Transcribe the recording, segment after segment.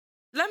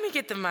me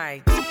get the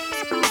mic.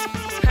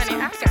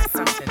 Honey, I got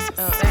something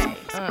to say.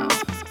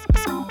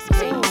 Ooh,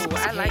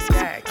 I like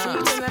that. Can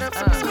you turn that up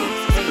for me?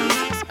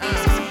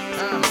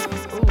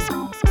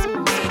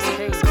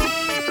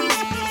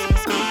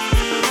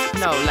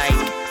 No, like,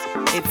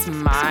 it's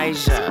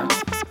Maja.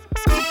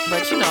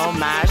 But you know,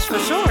 Maj for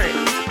short.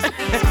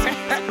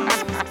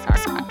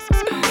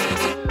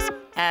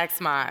 Ask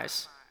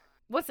Maj.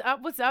 What's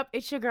up? What's up?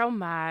 It's your girl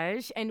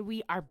Maj, and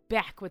we are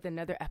back with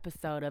another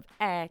episode of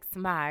Ask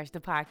Maj, the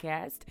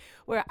podcast,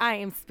 where I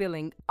am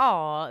spilling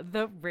all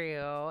the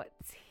real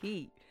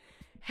tea.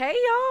 Hey,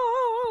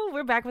 y'all.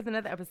 We're back with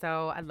another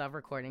episode. I love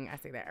recording. I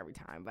say that every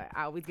time, but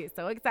I always get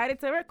so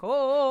excited to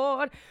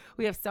record.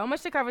 We have so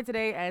much to cover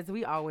today, as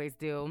we always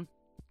do.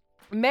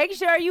 Make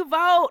sure you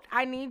vote.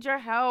 I need your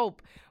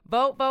help.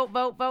 Vote, vote,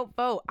 vote, vote,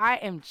 vote. I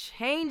am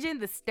changing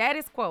the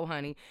status quo,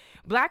 honey.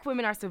 Black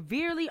women are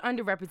severely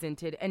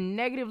underrepresented and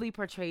negatively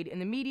portrayed in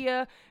the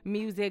media,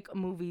 music,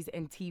 movies,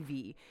 and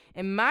TV.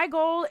 And my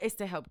goal is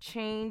to help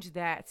change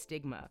that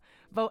stigma.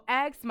 Vote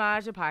Ask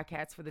Maj the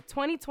Podcast for the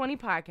 2020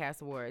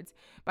 Podcast Awards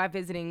by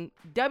visiting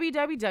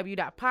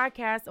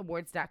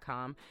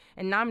www.podcastawards.com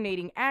and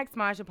nominating Ask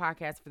Maj the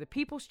Podcast for the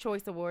People's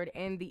Choice Award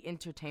and the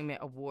Entertainment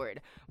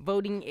Award.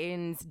 Voting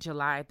ends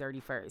July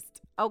 31st.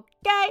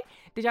 Okay?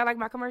 Did y'all like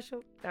my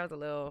commercial? That was a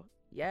little,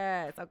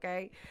 yes,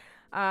 okay.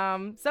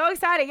 So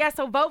excited. Yeah,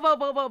 so vote, vote,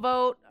 vote, vote,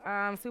 vote.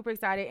 Super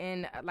excited.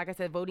 And like I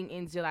said, voting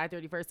ends July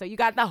 31st. So you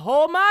got the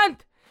whole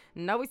month.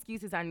 No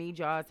excuses. I need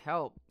y'all's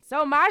help.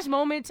 So Maj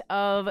moment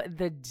of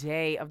the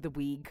day, of the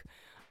week,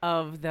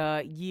 of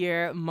the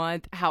year,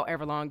 month,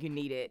 however long you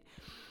need it.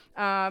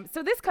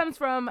 So this comes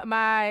from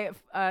my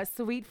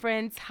sweet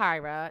friend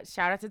Tyra.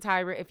 Shout out to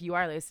Tyra if you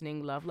are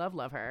listening. Love, love,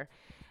 love her.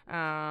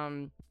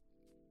 Tyra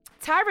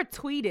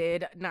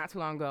tweeted not too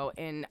long ago,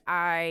 and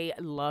I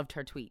loved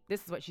her tweet.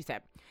 This is what she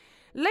said.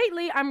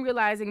 Lately, I'm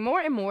realizing more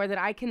and more that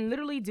I can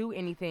literally do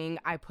anything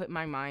I put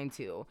my mind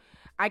to.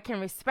 I can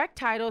respect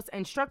titles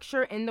and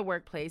structure in the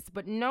workplace,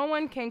 but no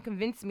one can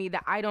convince me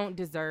that I don't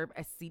deserve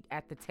a seat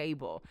at the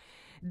table.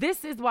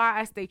 This is why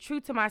I stay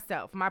true to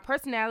myself. My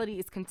personality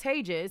is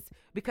contagious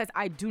because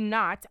I do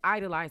not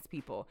idolize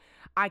people.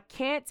 I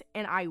can't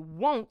and I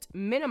won't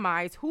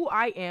minimize who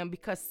I am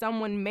because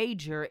someone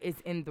major is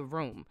in the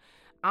room.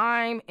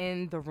 I'm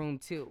in the room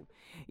too.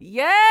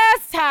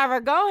 Yes,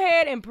 Tyra, go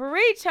ahead and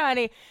preach,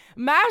 honey.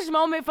 Maj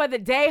moment for the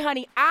day,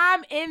 honey.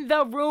 I'm in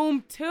the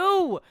room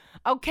too.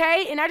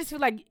 Okay? And I just feel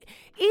like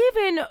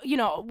even,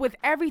 with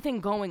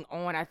everything going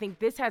on, I think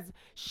this has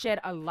shed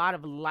a lot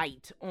of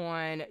light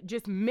on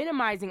just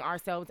minimizing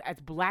ourselves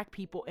as Black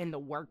people in the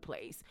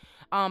workplace.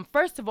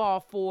 First of all,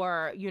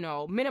 for,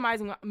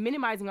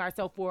 minimizing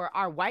ourselves for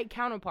our white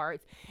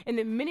counterparts, and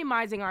then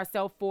minimizing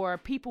ourselves for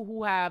people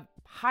who have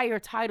higher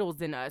titles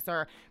than us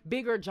or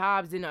bigger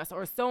jobs than us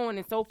or so on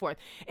and so forth.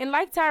 And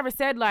like Tyra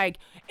said, like,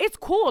 it's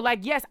cool.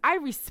 Like, yes, I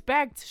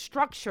respect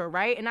structure,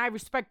 right? And I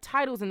respect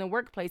titles in the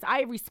workplace.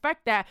 I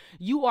respect that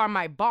you are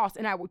my boss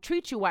and I will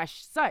treat you as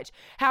such.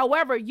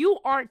 However, you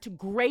aren't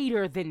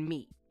greater than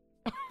me.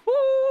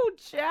 Ooh,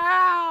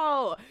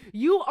 child.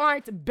 You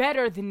aren't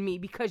better than me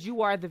because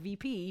you are the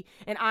VP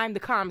and I'm the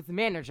comms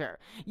manager.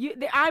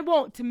 I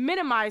want to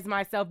minimize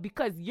myself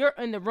because you're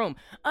in the room.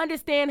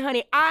 Understand,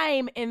 honey,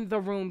 I'm in the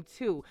room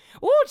too.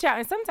 Ooh, child.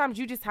 And sometimes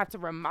you just have to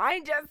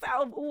remind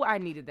yourself, ooh, I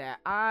needed that.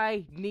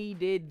 I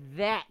needed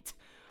that.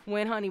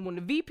 When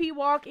the VP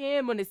walk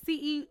in, when the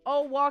CEO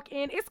walk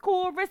in, it's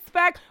cool,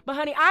 respect. But,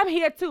 honey, I'm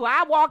here, too.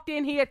 I walked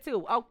in here,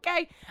 too,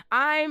 okay?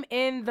 I'm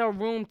in the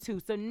room, too.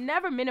 So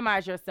never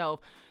minimize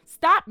yourself.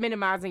 Stop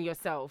minimizing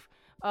yourself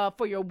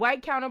for your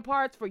white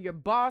counterparts, for your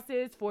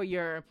bosses, for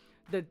the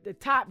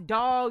top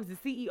dogs, the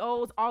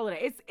CEOs, all of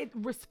that.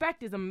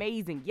 Respect is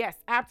amazing. Yes,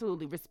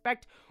 absolutely.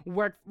 Respect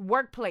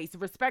workplace,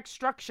 respect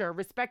structure,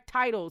 respect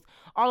titles,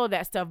 all of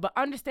that stuff. But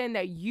understand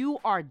that you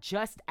are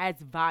just as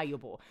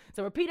valuable.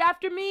 So repeat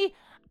after me.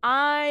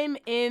 I'm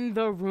in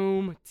the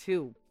room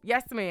too.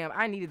 Yes, ma'am.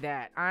 I needed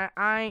that.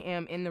 I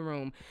am in the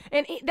room.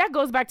 And that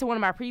goes back to one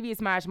of my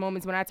previous Maj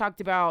moments when I talked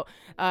about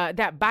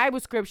that Bible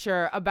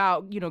scripture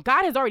about,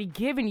 God has already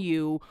given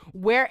you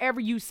wherever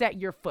you set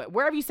your foot.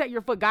 Wherever you set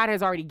your foot, God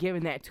has already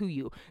given that to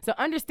you. So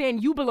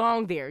understand you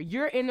belong there.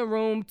 You're in the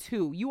room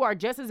too. You are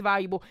just as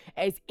valuable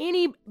as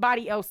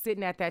anybody else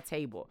sitting at that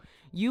table.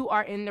 You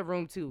are in the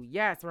room too.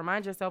 Yes,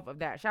 remind yourself of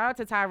that. Shout out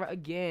to Tyra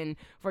again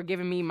for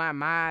giving me my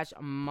Maj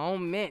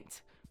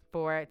moment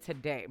for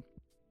today.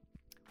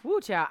 Woo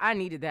chow, I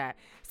needed that.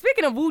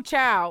 Speaking of woo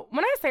chow,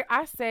 when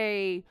I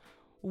say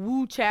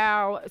woo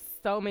chow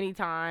so many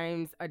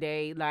times a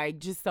day, like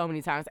just so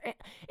many times.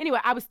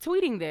 Anyway, I was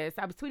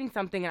tweeting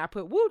something and I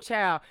put woo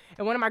chow,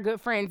 and one of my good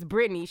friends,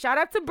 Brittany, shout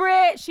out to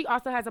Britt. She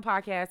also has a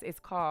podcast. It's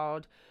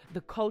called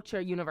The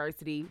Culture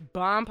University.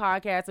 Bomb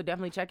podcast, so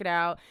definitely check it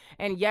out.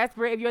 And yes,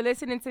 Britt, if you're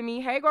listening to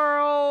me, hey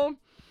girl.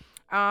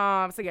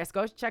 So yes,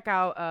 go check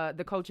out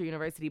The Culture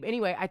University. But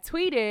anyway, I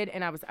tweeted,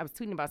 and I was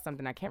tweeting about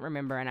something I can't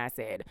remember, and I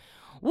said,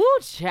 woo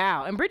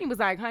chow. And Brittany was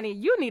like, honey,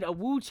 you need a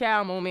woo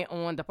chow moment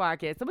on the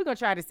podcast. So we're gonna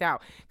try this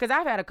out. Because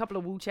I've had a couple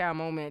of woo chow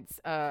moments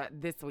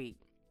this week.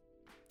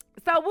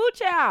 So, woo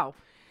chow.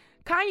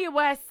 Kanye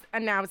West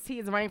announced he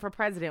is running for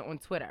president on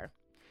Twitter.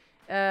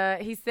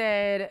 He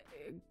said,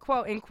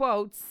 quote, in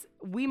quotes,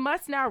 "We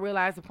must now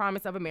realize the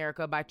promise of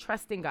America by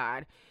trusting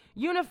God,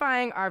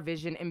 unifying our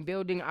vision, and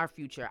building our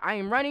future. I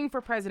am running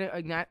for president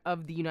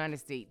of the United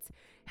States.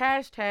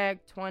 Hashtag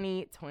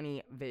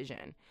 2020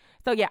 vision."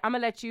 So, yeah, I'm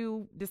going to let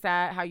you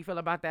decide how you feel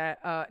about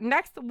that.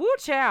 Next, woo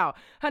chow.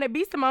 Honey,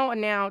 B. Simone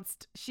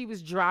announced she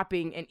was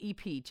dropping an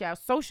EP. Chow,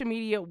 social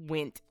media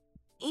went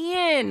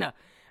in.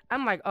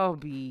 I'm like, oh,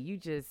 B,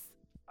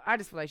 I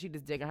just feel like she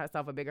just digging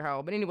herself a bigger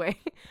hole. But anyway,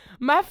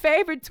 my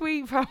favorite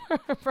tweet from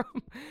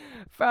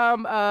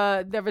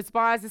the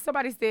response is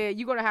somebody said,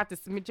 "You're going to have to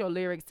submit your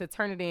lyrics to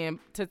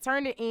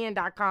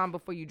turnitin.com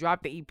before you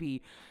drop the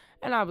EP."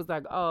 And I was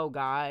like, oh,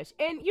 gosh.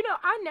 And,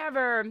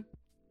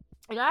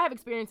 I have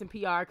experience in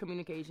PR,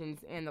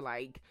 communications, and the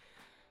like.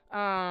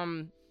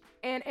 And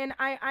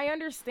I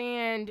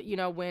understand,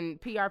 when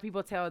PR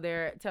people tell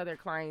their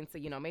clients,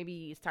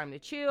 maybe it's time to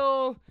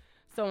chill,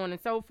 so on and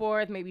so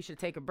forth. Maybe you should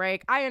take a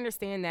break. I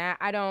understand that.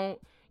 I don't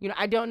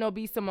know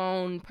B.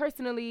 Simone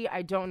personally.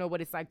 I don't know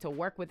what it's like to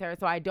work with her,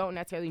 so I don't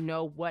necessarily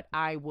know what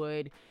I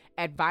would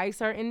advise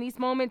her in these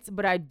moments.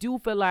 But I do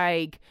feel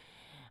like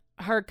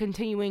her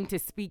continuing to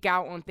speak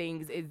out on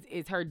things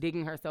is her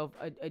digging herself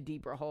a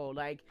deeper hole.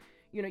 Like,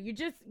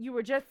 you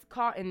were just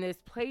caught in this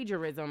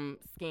plagiarism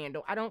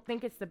scandal. I don't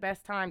think it's the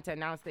best time to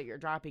announce that you're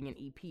dropping an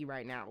EP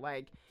right now.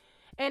 Like,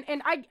 and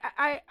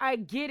I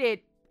get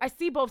it. I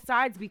see both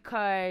sides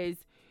because,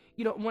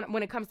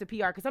 when it comes to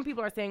PR, because some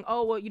people are saying,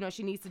 oh, well,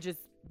 she needs to just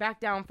back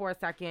down for a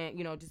second,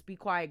 just be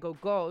quiet, go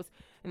ghost.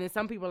 And then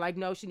some people are like,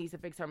 no, she needs to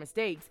fix her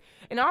mistakes.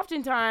 And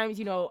oftentimes,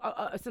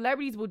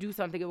 celebrities will do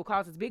something. It will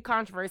cause this big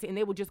controversy and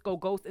they will just go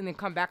ghost and then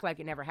come back like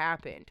it never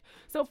happened.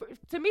 So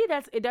to me,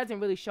 it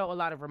doesn't really show a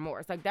lot of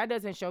remorse. Like, that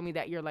doesn't show me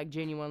that you're like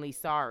genuinely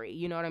sorry.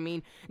 You know what I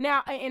mean?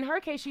 Now, in her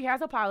case, she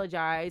has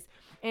apologized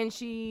and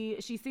she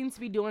seems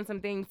to be doing some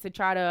things to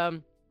try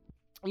to,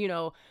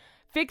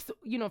 fix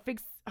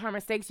her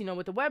mistakes,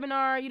 with the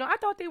webinar. I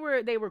thought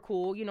they were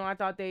cool. I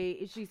thought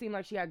she seemed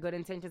like she had good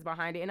intentions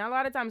behind it. And a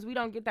lot of times we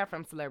don't get that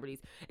from celebrities.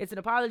 It's an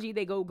apology,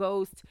 they go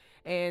ghost,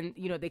 and,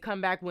 they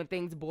come back when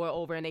things boil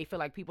over and they feel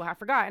like people have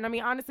forgotten. I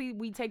mean, honestly,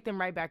 we take them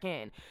right back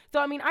in. So,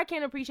 I mean, I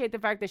can appreciate the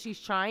fact that she's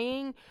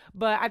trying,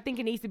 but I think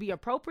it needs to be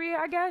appropriate,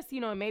 I guess.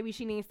 Maybe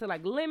she needs to,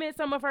 like, limit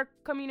some of her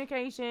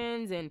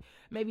communications and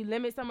maybe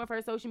limit some of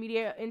her social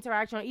media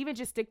interaction, or even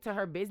just stick to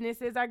her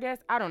businesses, I guess.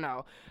 I don't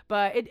know.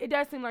 But it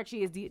does seem like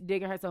she is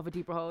digging herself a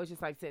deeper hole. It's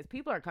just like, sis,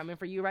 people are coming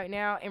for you right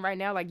now. And right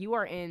now, like, you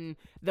are in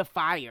the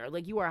fire.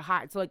 Like, you are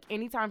hot. So, like,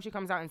 anytime she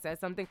comes out and says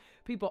something,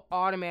 people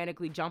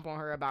automatically jump on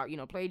her about,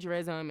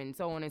 plagiarism and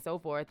so on and so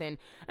forth. And,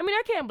 I mean,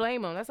 I can't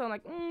blame them. That's why I'm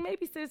like,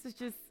 maybe sis is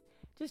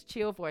just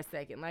chill for a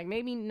second. Like,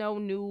 maybe no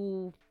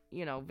new,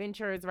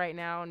 ventures right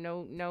now.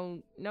 No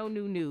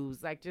new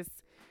news. Like,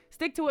 just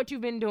stick to what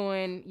you've been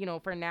doing,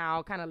 for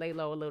now. Kind of lay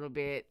low a little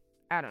bit.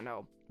 I don't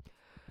know.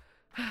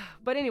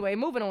 But anyway,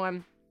 moving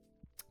on.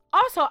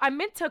 Also, I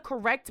meant to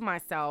correct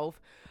myself.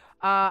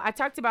 I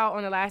talked about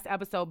on the last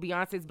episode,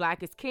 Beyonce's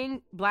Black is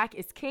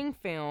King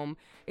film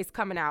is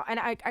coming out. And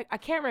I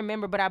can't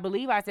remember, but I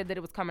believe I said that it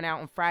was coming out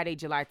on Friday,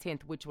 July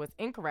 10th, which was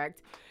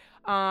incorrect.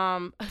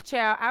 Child,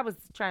 I was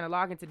trying to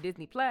log into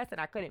Disney Plus and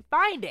I couldn't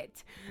find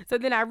it. So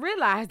then I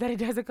realized that it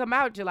doesn't come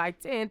out July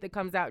 10th. It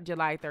comes out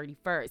July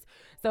 31st.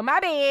 So my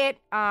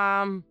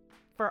bad.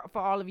 For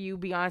all of you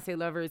Beyonce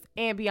lovers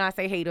and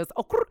Beyonce haters,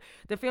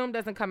 the film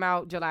doesn't come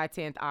out July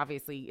 10th.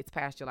 Obviously, it's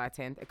past July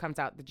 10th. It comes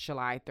out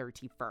July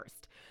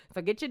 31st.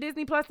 So get your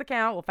Disney Plus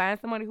account. We'll find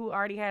somebody who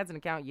already has an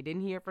account. You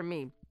didn't hear from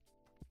me.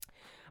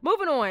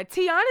 Moving on,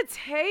 Teyana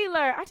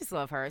Taylor. I just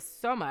love her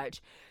so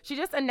much. She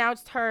just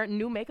announced her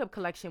new makeup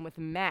collection with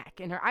MAC.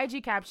 In her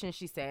IG caption,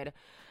 she said,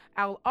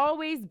 "I'll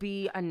always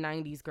be a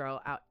 90s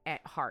girl out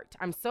at heart.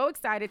 I'm so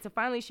excited to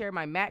finally share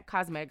my MAC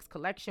Cosmetics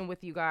collection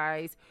with you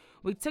guys.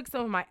 We took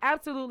some of my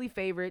absolutely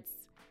favorites."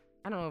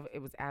 I don't know if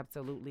it was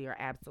absolutely or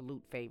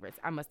absolute favorites.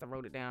 I must have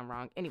wrote it down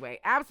wrong. Anyway,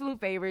 absolute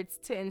favorites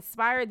to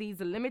inspire these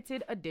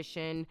limited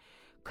edition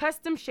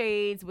custom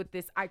shades with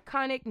this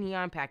iconic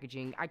neon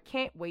packaging. I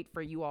can't wait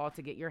for you all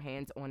to get your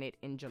hands on it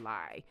in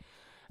July.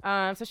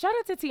 So shout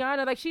out to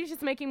Teyana. Like, she's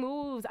just making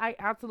moves. I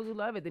absolutely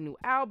love it. The new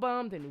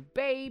album, the new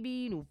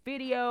baby, new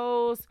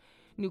videos,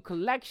 new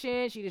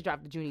collection. She just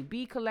dropped the Junie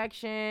B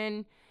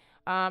collection.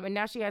 And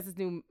now she has this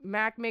new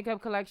MAC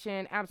makeup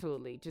collection.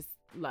 Absolutely. Just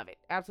love it.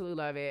 Absolutely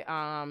love it.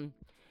 And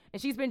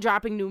she's been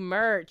dropping new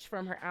merch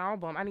from her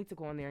album. I need to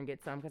go on there and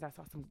get some because I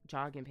saw some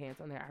jogging pants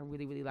on there I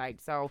really, really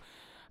liked. So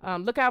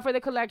look out for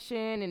the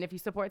collection. And if you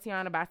support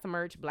Teyana, buy some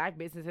merch. Black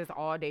businesses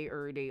all day,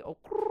 every day.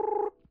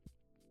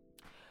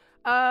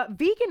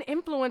 Vegan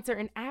influencer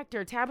and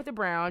actor Tabitha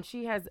Brown.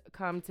 She has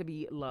come to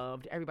be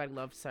loved. Everybody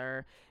loves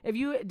her. If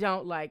you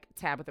don't like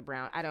Tabitha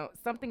Brown,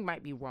 something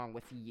might be wrong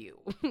with you.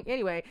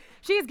 Anyway,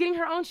 she is getting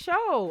her own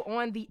show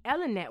on the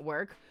Ellen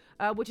Network,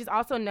 which is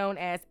also known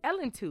as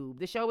EllenTube.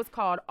 The show is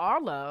called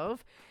Our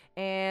Love,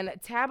 And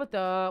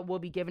Tabitha will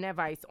be giving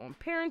advice on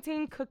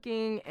parenting,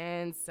 cooking,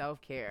 and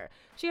self-care.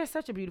 She has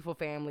such a beautiful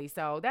family,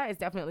 so that is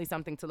definitely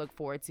something to look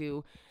forward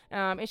to.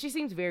 And she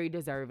seems very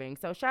deserving.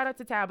 So shout out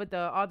to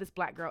Tabitha, all this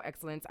Black girl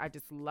excellence. I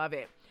just love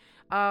it.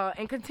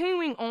 And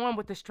continuing on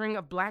with the string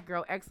of Black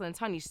girl excellence,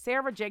 honey,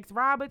 Sarah Jakes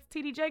Roberts,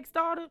 TD Jakes'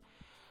 daughter.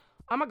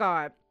 Oh my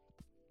God.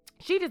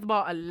 She just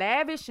bought a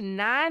lavish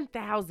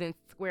 9,000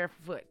 square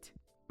foot.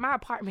 My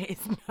apartment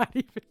is not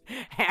even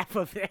half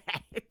of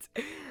that.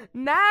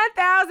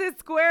 9,000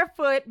 square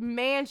foot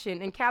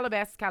mansion in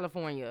Calabasas,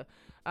 California.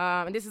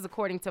 And this is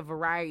according to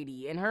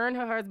Variety. And her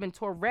husband,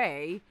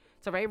 Touré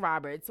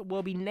Roberts,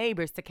 will be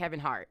neighbors to Kevin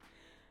Hart.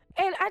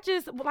 And I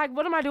just, like,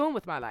 what am I doing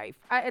with my life?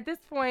 At this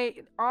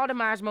point, all the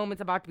Maj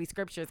moments about to be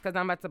scriptures because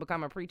I'm about to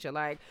become a preacher.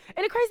 Like,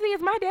 and the crazy thing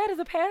is my dad is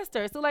a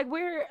pastor. So, like,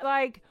 we're,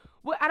 like,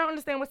 I don't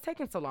understand what's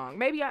taking so long.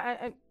 Maybe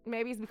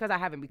maybe it's because I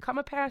haven't become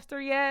a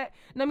pastor yet.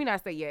 Let me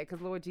not say yet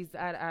because, Lord Jesus,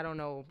 I don't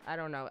know. I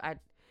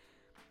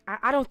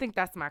don't think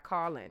that's my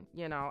calling.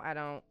 You know, I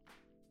don't.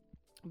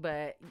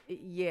 But,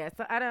 yeah,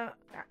 so I don't,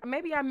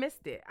 maybe I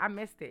missed it.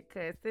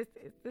 Because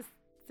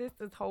this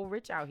whole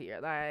rich out here.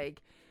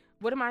 Like,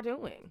 what am I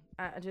doing?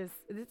 This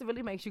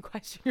really makes you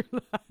question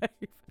your life.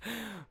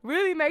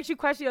 Really makes you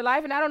question your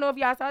life. And I don't know if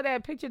y'all saw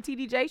that picture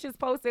TD Jakes just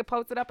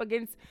posted up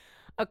against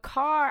a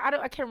car.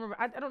 I can't remember.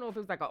 I don't know if it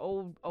was like an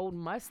old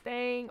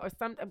Mustang or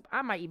something.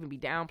 I might even be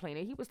downplaying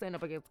it. He was standing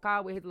up against the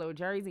car with his little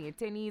jersey and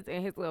tennies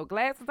and his little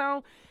glasses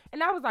on.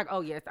 And I was like,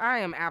 oh yes, I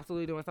am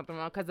absolutely doing something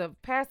wrong because the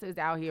pastor is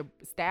out here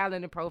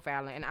styling and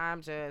profiling, and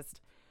I'm just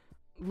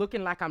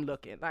looking like I'm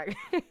looking. Like,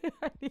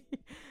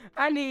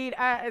 I need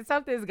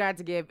something's got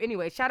to give.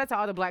 Anyway, shout out to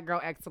all the Black girl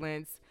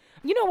excellence.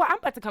 You know what? I'm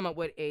about to come up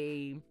with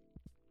a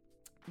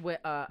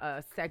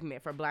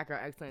segment for Black girl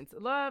excellence.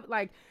 Love,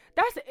 like,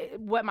 that's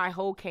what my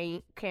whole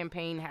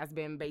campaign has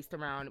been based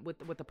around with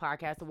the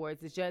podcast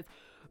awards. Is just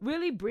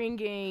really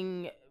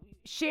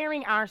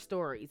sharing our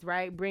stories,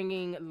 right?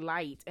 Bringing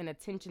light and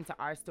attention to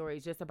our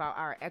stories, just about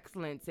our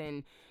excellence.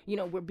 And, you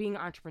know, we're being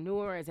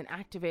entrepreneurs and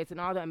activists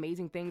and all the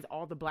amazing things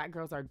all the Black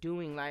girls are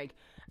doing. Like,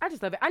 I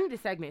just love it. I need a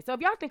segment. So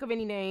if y'all think of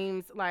any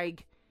names,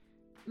 like,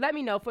 let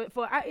me know.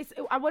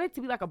 I want it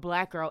to be like a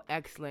Black girl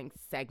excellence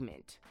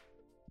segment.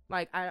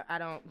 Like, I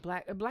don't,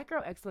 Black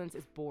girl excellence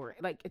is boring.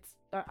 Like, it's,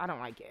 I don't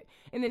like it.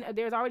 And then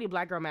there's already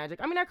Black girl magic.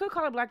 I mean, I could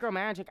call it Black girl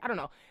magic. I don't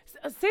know.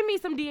 Send me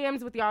some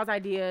DMs with y'all's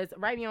ideas.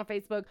 Write me on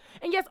Facebook.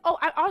 And yes,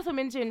 I also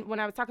mentioned when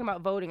I was talking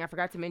about voting, I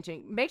forgot to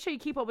mention, make sure you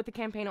keep up with the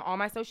campaign on all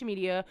my social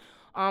media.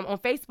 On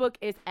Facebook,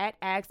 it's at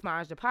Ask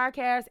the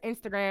Podcast.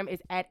 Instagram is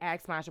at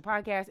Ask the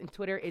Podcast. And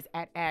Twitter is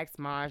at Ask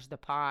the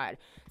Pod.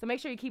 So make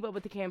sure you keep up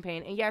with the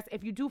campaign. And yes,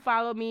 if you do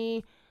follow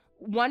me,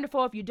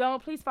 wonderful. If you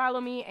don't, please follow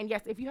me. And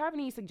yes, if you have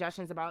any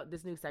suggestions about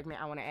this new segment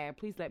I want to add,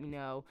 please let me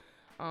know.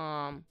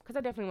 Because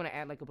I definitely want to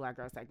add like a Black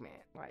girl segment.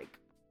 Like,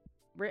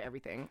 we're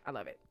everything. I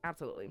love it.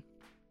 Absolutely.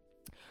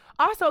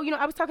 Also, you know,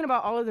 I was talking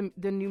about all of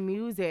the new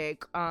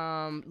music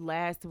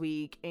last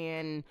week,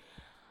 and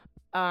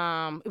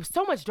it was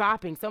so much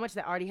dropping, so much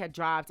that already had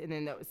dropped, and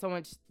then there was so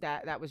much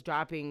that was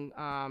dropping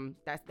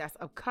that's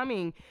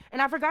upcoming.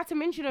 And I forgot to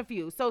mention a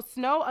few. So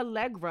Snow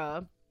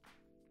Allegra,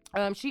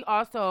 she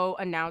also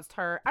announced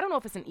her, I don't know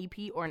if it's an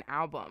EP or an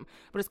album,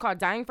 but it's called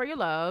Dying for Your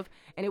Love,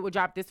 and it will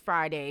drop this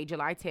Friday,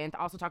 July 10th.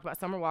 Also talked about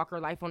Summer Walker,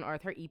 Life on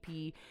Earth, her EP,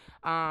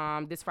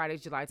 this Friday,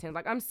 July 10th.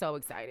 Like, I'm so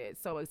excited.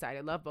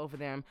 Love both of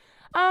them.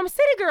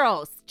 City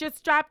Girls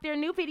just dropped their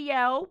new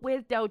video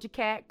with Doja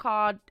Cat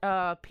called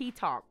P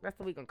Talk. That's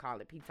what we gonna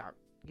call it, P Talk.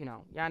 You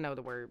know, y'all know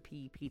the word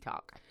P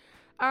Talk.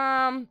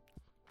 I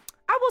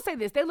will say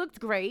this, they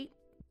looked great.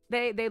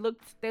 They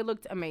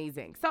looked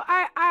amazing. So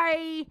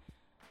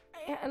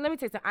and let me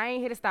tell you something, I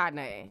ain't here to start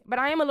nothing, but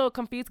I am a little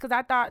confused because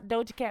I thought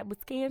Doja Cat was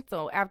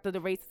canceled after the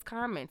racist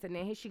comments, and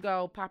then here she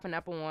go popping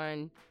up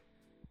on,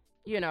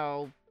 you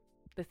know,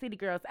 the City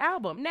Girls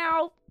album.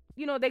 Now,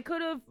 you know, they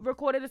could have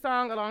recorded a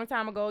song a long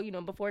time ago, you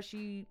know, before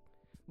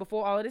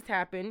all of this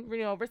happened, you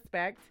know,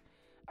 respect.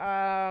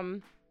 I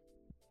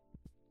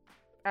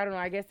don't know,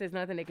 I guess there's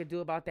nothing they could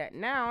do about that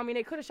now. I mean,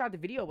 they could have shot the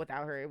video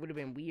without her. It would have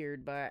been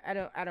weird, but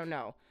I don't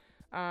know.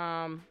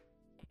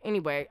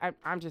 Anyway,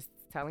 I'm just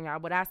telling y'all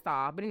what I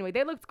saw. But anyway,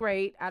 they looked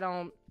great.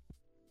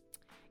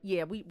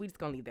 We just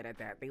gonna leave that at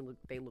that. They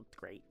looked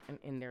great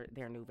in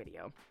their new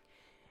video.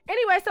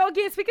 Anyway, so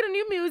again, speaking of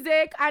new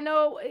music, I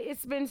know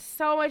it's been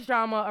so much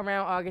drama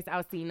around August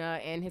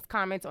Alsina and his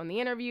comments on the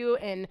interview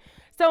and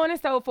so on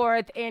and so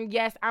forth. And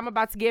yes, I'm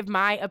about to give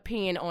my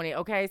opinion on it.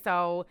 Okay,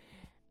 so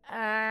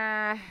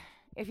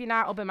if you're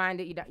not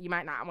open-minded, you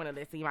might not want to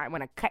listen. You might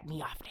want to cut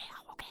me off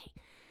now.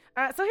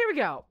 Okay. So here we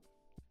go.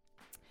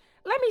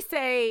 Let me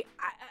say,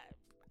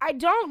 I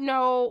don't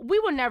know. We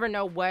will never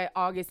know what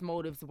August's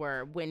motives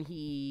were when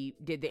he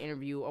did the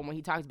interview or when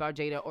he talked about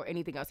Jada or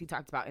anything else he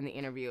talked about in the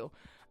interview.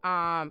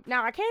 Now,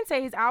 I can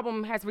say his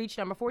album has reached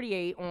number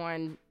 48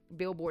 on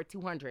Billboard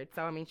 200.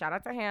 So, I mean, shout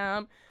out to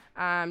him.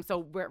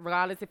 So,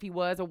 regardless if he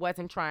was or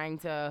wasn't trying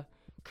to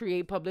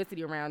create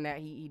publicity around that,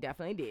 he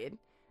definitely did.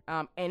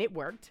 And it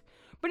worked.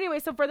 But anyway,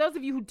 so for those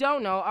of you who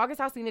don't know, August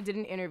Alsina did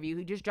an interview.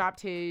 He just dropped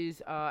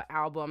his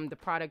album, The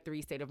Product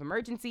 3 State of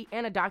Emergency,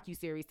 and a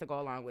docuseries to go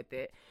along with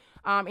it.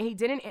 And he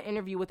did an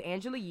interview with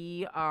Angela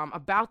Yee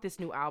about this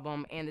new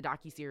album and the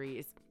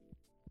docuseries.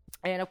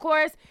 And of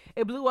course,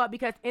 it blew up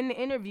because in the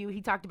interview,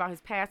 he talked about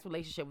his past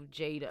relationship with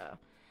Jada.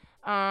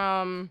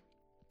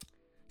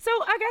 So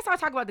I guess I'll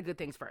talk about the good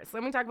things first.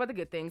 Let me talk about the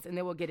good things, and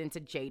then we'll get into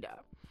Jada.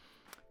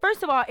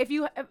 First of all,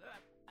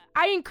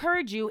 I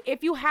encourage you,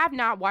 if you have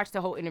not watched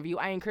the whole interview,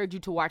 I encourage you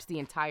to watch the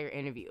entire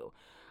interview.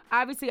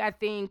 Obviously, I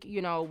think,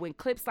 when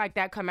clips like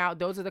that come out,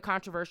 those are the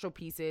controversial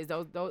pieces.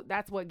 Those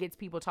that's what gets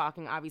people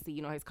talking. Obviously,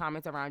 his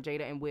comments around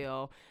Jada and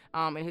Will,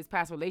 and his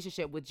past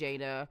relationship with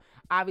Jada.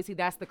 Obviously,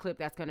 that's the clip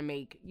that's going to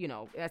make,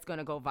 that's going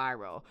to go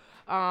viral.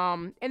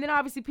 And then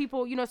obviously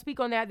people, speak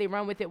on that, they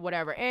run with it,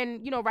 whatever.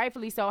 And,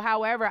 rightfully so.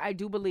 However, I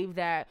do believe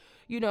that,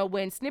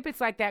 when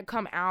snippets like that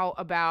come out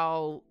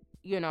about,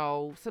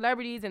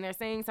 celebrities and they're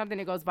saying something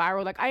that goes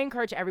viral, like I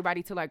encourage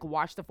everybody to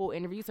watch the full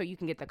interview so you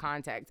can get the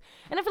context.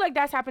 And I feel like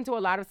that's happened to a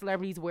lot of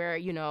celebrities where,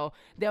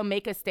 they'll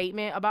make a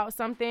statement about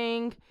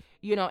something,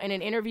 in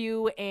an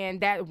interview, and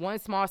that one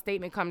small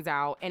statement comes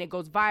out and it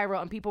goes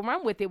viral and people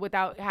run with it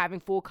without having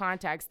full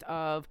context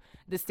of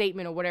the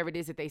statement or whatever it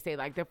is that they say,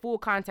 like the full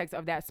context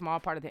of that small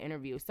part of the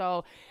interview.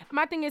 So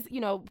my thing is,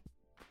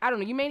 I don't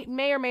know, you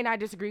may or may not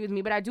disagree with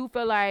me, but I do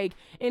feel like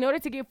in order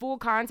to get full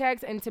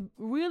context and to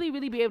really,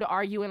 really be able to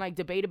argue and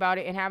debate about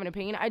it and have an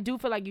opinion, I do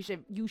feel like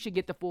you should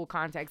get the full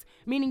context,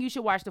 meaning you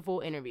should watch the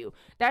full interview.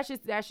 That's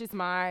just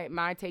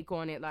my take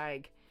on it,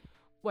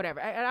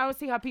 whatever. And I don't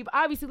see how people,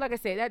 obviously, like I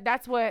said,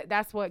 that's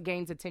what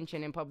gains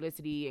attention and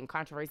publicity and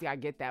controversy. I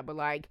get that,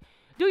 but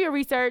do your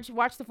research,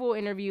 watch the full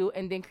interview,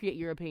 and then create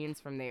your opinions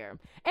from there.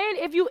 And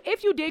if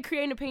you did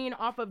create an opinion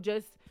off of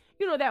just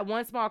that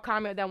one small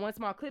comment, that one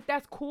small clip,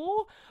 that's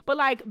cool.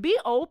 But be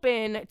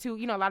open to,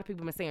 a lot of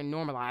people have been saying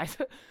normalize,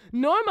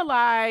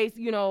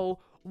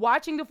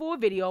 watching the full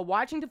video,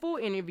 watching the full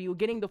interview,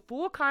 getting the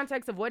full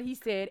context of what he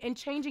said and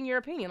changing your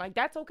opinion.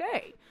 That's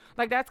okay.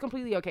 That's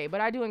completely okay.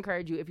 But I do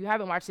encourage you, if you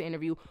haven't watched the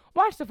interview,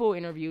 watch the full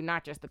interview,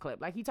 not just the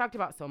clip. He talked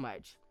about so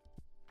much.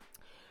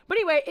 But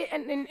anyway,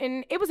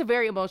 and it was a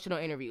very emotional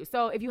interview.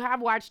 So if you have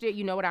watched it,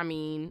 you know what I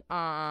mean.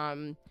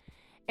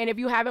 And if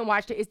you haven't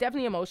watched it, it's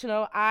definitely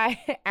emotional.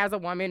 I, as a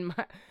woman,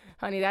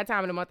 honey, that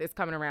time of the month is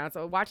coming around.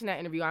 So watching that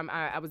interview,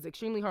 I was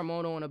extremely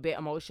hormonal and a bit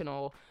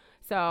emotional.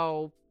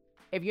 So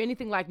if you're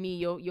anything like me,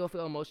 you'll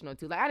feel emotional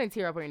too. I didn't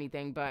tear up or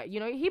anything, but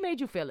he made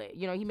you feel it.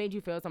 He made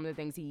you feel some of the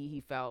things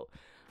he felt.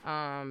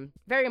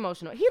 Very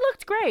emotional. He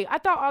looked great. I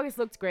thought August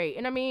looked great.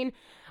 And I mean,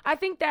 I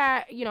think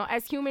that,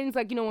 as humans,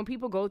 when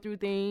people go through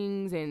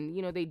things and,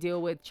 they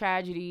deal with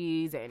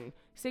tragedies and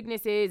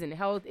sicknesses and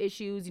health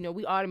issues,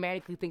 we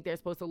automatically think they're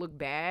supposed to look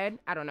bad.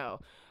 I don't know.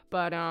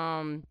 But,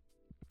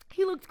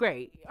 he looked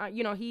great.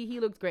 He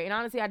looked great. And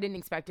honestly, I didn't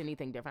expect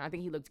anything different. I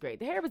think he looked great.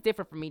 The hair was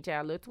different for me,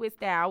 child. A little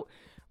twist out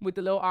with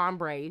the little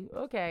ombre.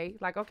 Okay.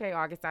 Okay,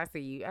 August, I see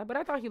you. But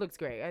I thought he looked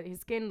great.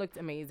 His skin looked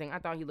amazing. I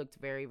thought he looked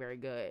very, very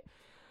good.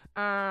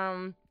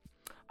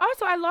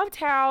 Also, I loved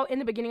how in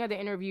the beginning of the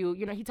interview,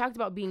 he talked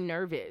about being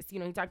nervous. He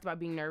talked about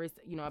being nervous,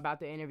 about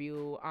the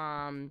interview.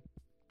 And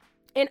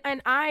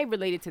I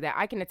related to that.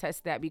 I can attest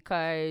to that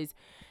because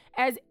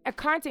as a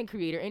content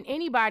creator and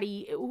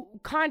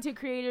content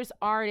creators,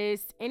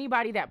 artists,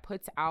 anybody that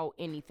puts out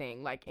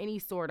anything, any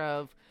sort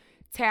of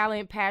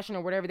talent, passion,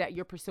 or whatever that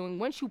you're pursuing,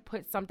 once you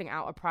put something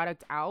out, a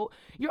product out,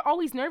 you're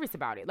always nervous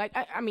about it.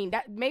 I mean,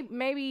 that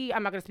maybe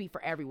I'm not going to speak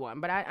for everyone,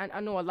 but I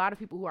know a lot of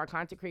people who are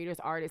content creators,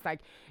 artists,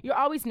 you're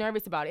always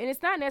nervous about it. And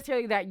it's not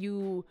necessarily that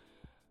you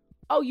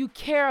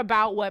care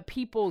about what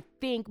people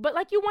think,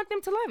 but you want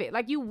them to love it.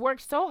 You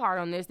work so hard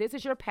on this. This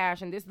is your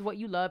passion. This is what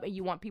you love, and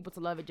you want people to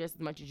love it just as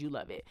much as you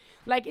love it.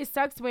 It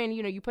sucks when,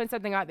 you put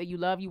something out that you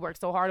love, you work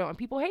so hard on, and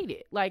people hate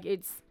it.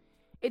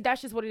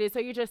 That's just what it is. So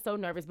you're just so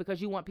nervous because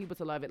you want people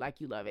to love it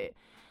like you love it.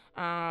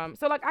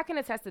 So I can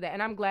attest to that,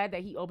 and I'm glad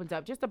that he opens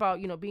up just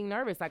about, being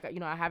nervous. I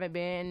haven't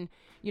been,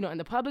 in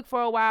the public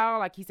for a while.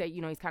 Like he said,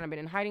 he's kind of been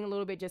in hiding a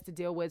little bit just to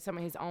deal with some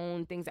of his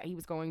own things that he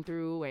was going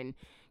through, and,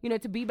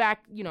 to be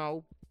back,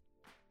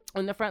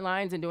 on the front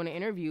lines and doing an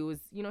interview was,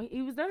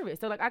 he was nervous.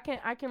 So I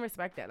can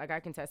respect that. I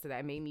can attest to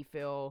that. It made me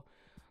feel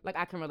like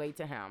I can relate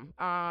to him.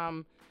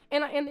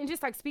 And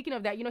just speaking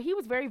of that, he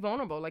was very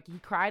vulnerable. He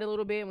cried a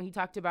little bit when he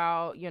talked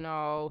about,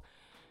 the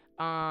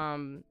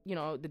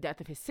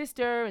death of his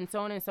sister and so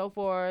on and so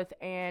forth.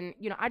 And,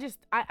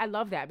 I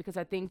love that because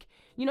I think,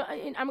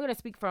 and I'm going to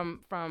speak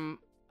from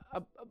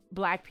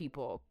black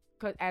people.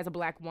 As a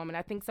black woman,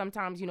 I think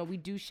sometimes, we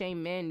do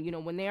shame men,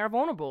 when they are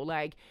vulnerable.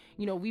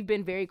 We've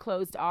been very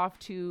closed off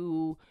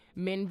to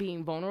men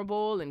being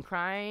vulnerable and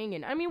crying.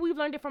 And I mean, we've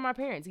learned it from our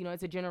parents.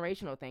 It's a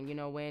generational thing.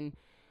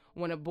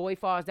 When a boy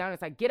falls down,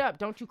 it's get up,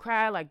 don't you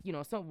cry.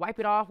 So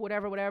wipe it off,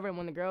 whatever. And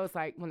when the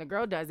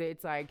girl does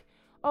it, it's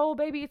oh,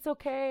 baby, it's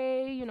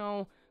okay.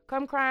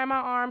 Come cry in my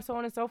arms, so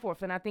on and so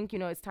forth. And I think,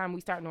 it's time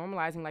we start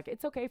normalizing,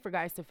 it's okay for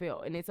guys to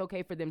feel, and it's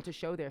okay for them to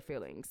show their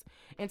feelings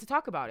and to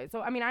talk about it.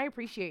 So, I mean, I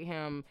appreciate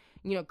him,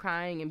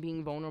 crying and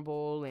being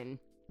vulnerable and,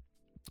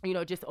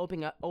 just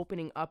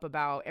opening up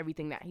about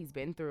everything that he's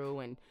been through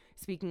and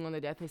speaking on the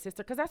death of his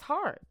sister, because that's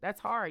hard. That's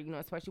hard,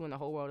 especially when the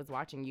whole world is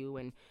watching you,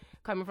 and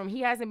coming from,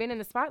 he hasn't been in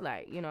the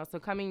spotlight, so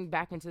coming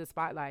back into the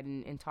spotlight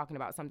and talking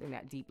about something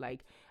that deep,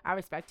 like, I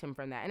respect him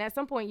from that. And at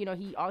some point,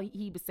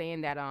 he was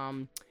saying that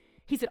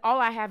he said, all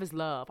I have is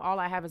love. All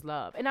I have is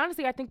love. And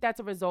honestly, I think that's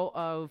a result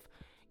of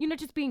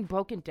just being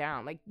broken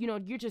down. Like,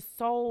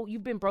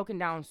 you've been broken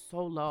down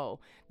so low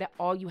that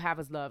all you have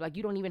is love. Like,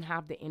 you don't even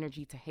have the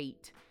energy to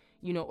hate,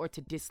 or to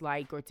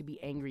dislike or to be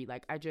angry.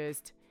 Like, I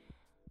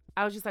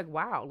was just like,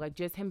 wow, like,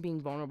 just him being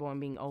vulnerable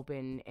and being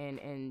open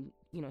and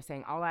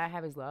saying all I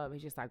have is love.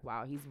 It's just like,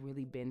 wow, he's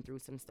really been through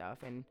some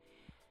stuff. And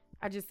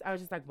I was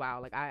just like,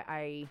 wow, like,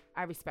 I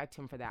respect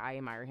him for that. I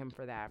admire him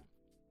for that.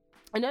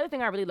 Another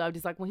thing I really loved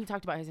is, like, when he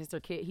talked about his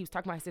he was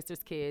talking about his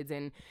sister's kids,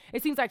 and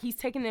it seems like he's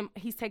taking them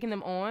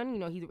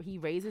on. He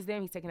raises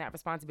them. He's taking that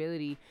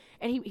responsibility.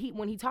 And he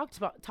when he talks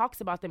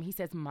about them, he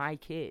says my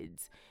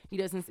kids. He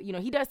doesn't,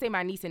 he does say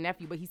my niece and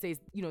nephew, but he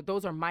says,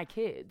 those are my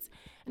kids.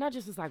 And I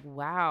just was like,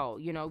 wow,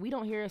 we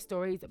don't hear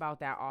stories about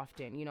that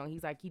often.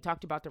 He's like, he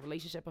talked about the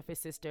relationship of his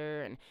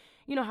sister and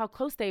how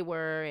close they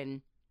were,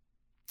 and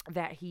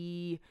that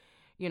he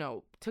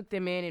took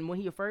them in, and when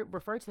he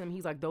referred to them,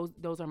 he's like,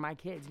 those are my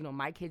kids,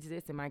 my kids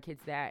this and my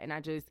kids that. And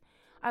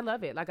I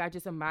love it. Like, I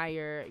just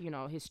admire,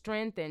 his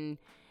strength and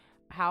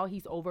how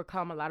he's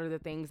overcome a lot of the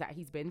things that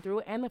he's been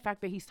through, and the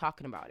fact that he's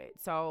talking about it.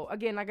 So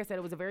again, like I said,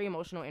 it was a very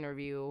emotional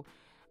interview.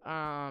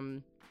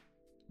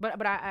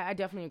 But I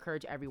definitely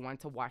encourage everyone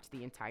to watch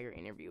the entire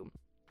interview.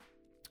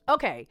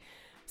 Okay.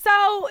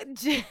 So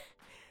his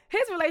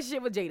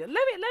relationship with Jada. Let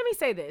me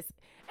say this.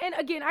 And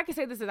again, I can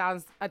say this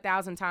a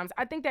thousand times.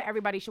 I think that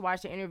everybody should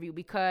watch the interview,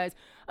 because,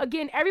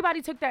 again,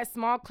 everybody took that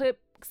small clip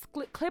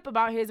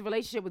about his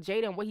relationship with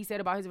Jada and what he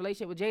said about his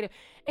relationship with Jada,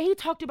 and he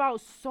talked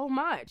about so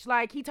much.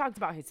 Like, he talked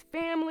about his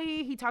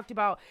family. He talked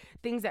about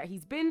things that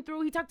he's been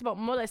through. He talked about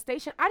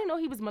molestation. I didn't know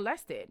he was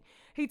molested.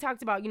 He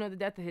talked about, the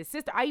death of his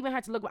sister. I even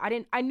had to look.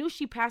 I knew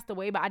she passed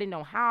away, but I didn't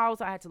know how,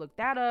 so I had to look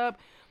that up.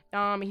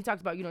 He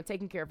talked about,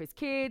 taking care of his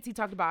kids. He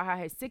talked about how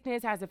his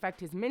sickness has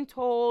affected his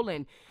mental,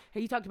 and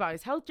he talked about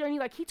his health journey.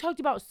 Like, he talked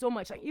about so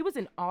much. Like, it was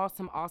an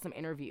awesome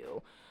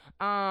interview.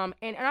 And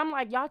I'm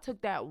like, y'all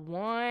took that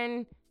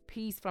one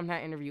piece from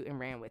that interview and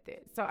ran with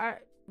it. So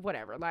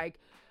whatever. Like,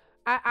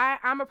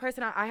 I'm a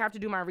person, I have to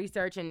do my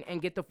research and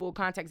get the full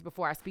context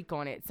before I speak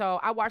on it. So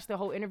I watched the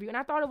whole interview and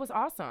I thought it was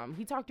awesome.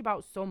 He talked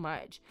about so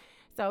much.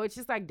 So it's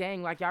just like,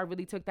 dang, like, y'all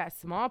really took that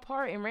small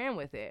part and ran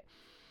with it.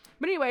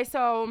 But anyway,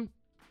 so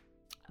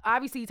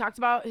obviously, he talked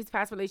about his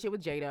past relationship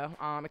with Jada.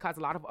 It caused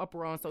a lot of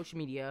uproar on social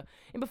media.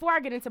 And before I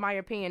get into my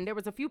opinion, there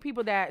was a few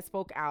people that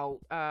spoke out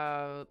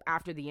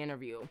after the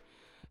interview.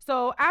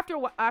 So after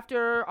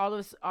all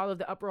of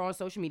the uproar on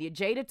social media,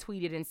 Jada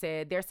tweeted and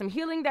said, "There's some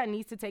healing that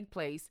needs to take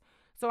place,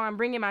 so I'm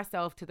bringing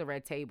myself to the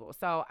red table."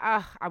 So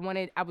I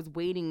was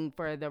waiting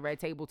for the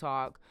red table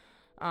talk.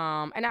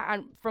 And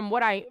I from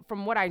what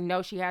I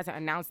know, she hasn't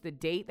announced the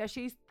date that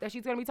she's going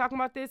to be talking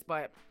about this,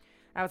 but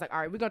I was like, all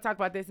right, we're going to talk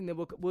about this, and then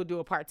we'll do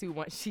a part 2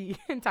 once she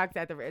talks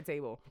at the red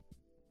table.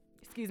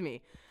 Excuse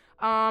me.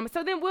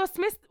 So then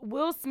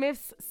Will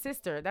Smith's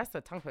sister, that's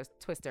a tongue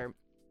twister,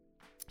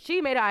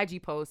 she made an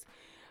IG post,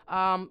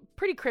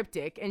 pretty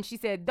cryptic, and she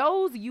said,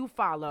 "Those you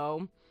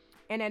follow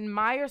and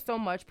admire so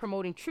much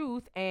promoting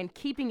truth and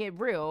keeping it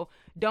real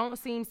don't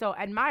seem so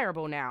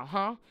admirable now,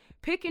 huh?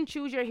 Pick and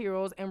choose your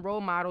heroes and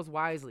role models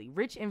wisely.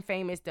 Rich and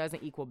famous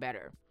doesn't equal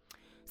better."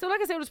 So like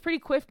I said, it was pretty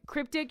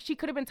cryptic. She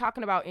could have been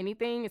talking about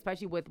anything,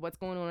 especially with what's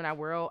going on in our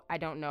world. I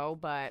don't know,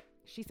 but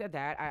she said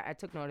that. I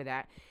took note of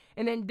that.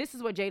 And then this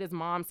is what Jada's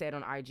mom said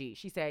on IG.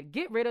 She said,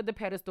 "Get rid of the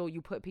pedestal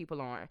you put people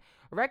on.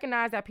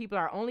 Recognize that people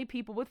are only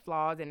people with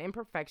flaws and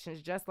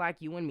imperfections just like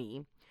you and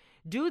me.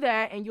 Do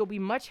that and you'll be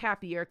much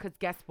happier, because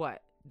guess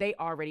what? They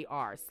already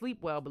are. Sleep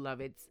well,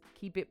 beloveds.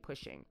 Keep it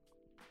pushing."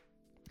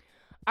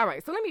 All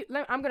right, so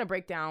I'm going to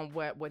break down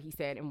what he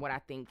said and what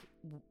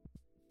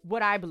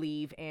I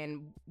believe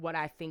and what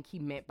I think he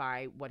meant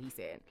by what he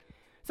said.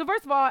 So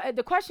first of all,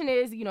 the question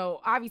is,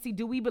 obviously,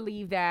 do we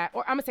believe that,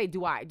 or I'm going to say,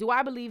 do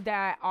I believe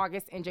that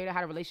August and Jada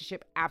had a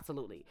relationship?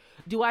 Absolutely.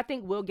 Do I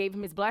think Will gave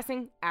him his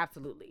blessing?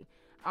 Absolutely.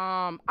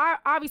 I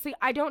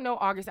don't know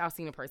August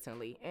Alsina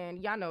personally,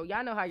 and y'all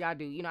know how y'all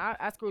do.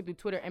 I scroll through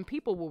Twitter and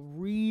people will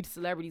read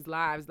celebrities'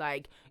 lives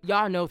like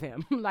y'all know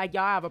them, like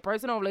y'all have a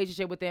personal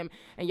relationship with them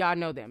and y'all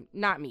know them.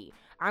 Not me.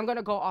 I'm going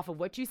to go off of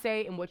what you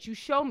say and what you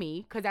show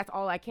me, because that's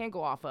all I can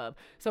go off of.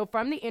 So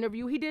from the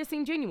interview, he did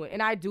seem genuine.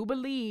 And I do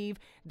believe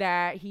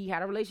that he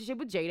had a relationship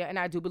with Jada, and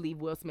I do believe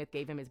Will Smith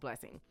gave him his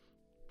blessing.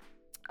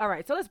 All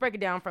right, so let's break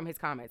it down from his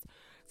comments.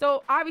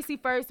 So obviously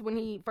when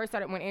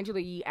Angela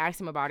Yee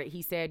asked him about it,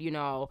 he said,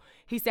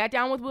 he sat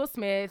down with Will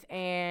Smith,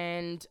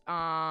 and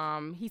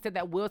he said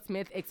that Will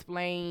Smith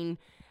explained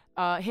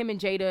him and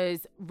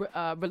Jada's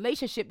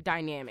relationship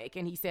dynamic.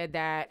 And he said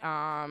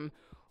that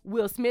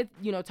Will Smith,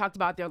 talked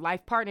about their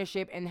life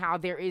partnership and how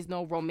there is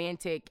no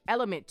romantic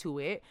element to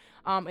it.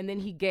 And then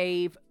he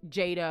gave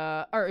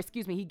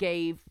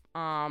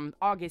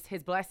August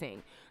his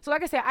blessing. So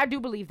like I said, I do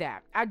believe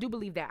that.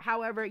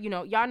 However,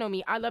 y'all know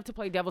me, I love to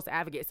play devil's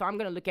advocate, so I'm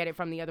going to look at it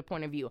from the other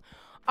point of view.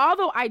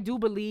 Although I do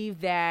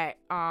believe that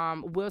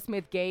Will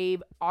Smith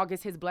gave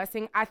August his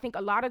blessing, I think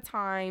a lot of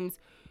times,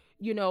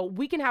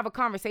 we can have a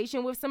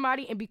conversation with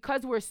somebody, and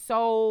because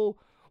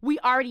we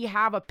already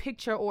have a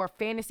picture or a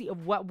fantasy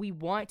of what we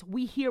want,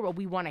 we hear what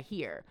we want to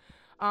hear.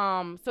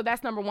 So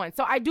that's number one.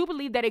 So I do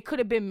believe that it could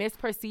have been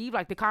misperceived,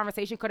 like the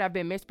conversation could have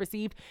been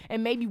misperceived,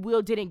 and maybe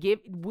Will didn't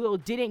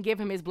give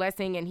him his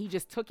blessing, and he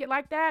just took it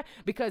like that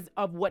because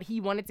of what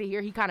he wanted to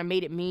hear. He kind of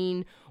made it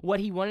mean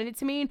what he wanted it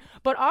to mean.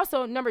 But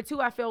also, number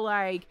two, I feel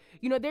like,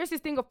 there's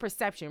this thing of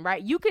perception,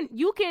 right? You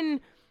can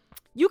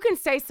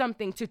say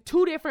something to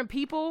two different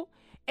people,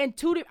 and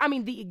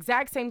the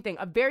exact same thing,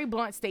 a very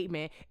blunt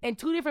statement, and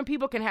two different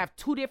people can have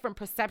two different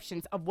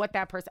perceptions of what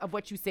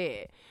you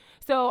said.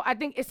 So I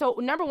think,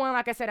 number one,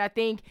 like I said, I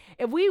think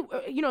if we,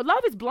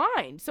 love is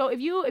blind. So if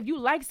you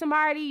like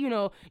somebody,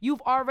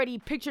 you've already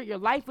pictured your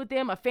life with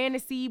them, a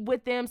fantasy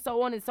with them,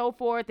 so on and so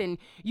forth, and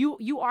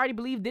you already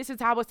believe this is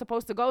how it's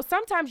supposed to go.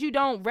 Sometimes you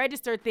don't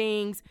register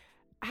things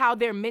how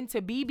they're meant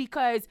to be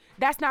because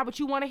that's not what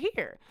you want to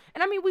hear.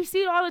 And we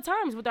see it all the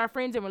times with our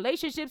friends in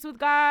relationships with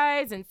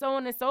guys and so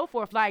on and so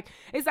forth. Like,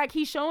 it's like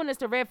he's showing us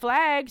the red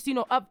flags,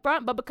 up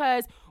front, but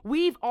because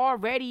we've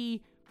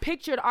already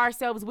pictured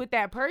ourselves with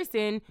that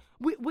person,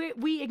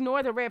 we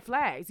ignore the red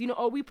flags,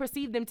 or we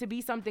perceive them to be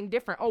something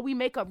different, or we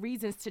make up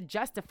reasons to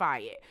justify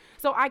it.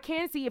 So I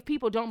can see if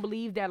people don't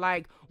believe that,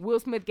 like, Will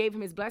Smith gave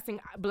him his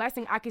blessing,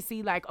 I could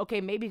see, like, okay,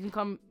 maybe it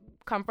can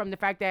come from the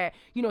fact that,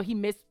 he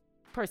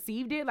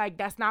misperceived it, like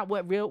that's not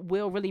what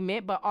Will really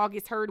meant, but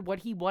August heard what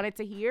he wanted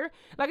to hear.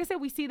 Like I said,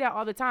 we see that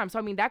all the time,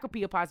 so that could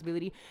be a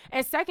possibility.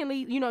 And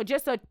secondly,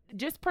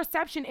 just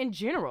perception in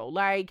general,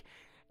 like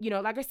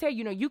like I said,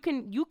 you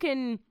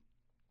can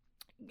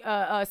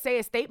say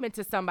a statement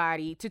to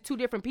somebody, to two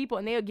different people,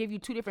 and they'll give you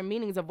two different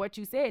meanings of what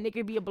you said, and it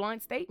could be a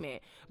blunt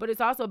statement, but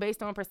it's also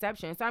based on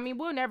perception. So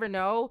we'll never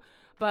know.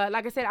 But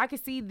like I said, I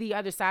could see the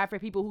other side for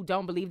people who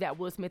don't believe that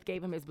Will Smith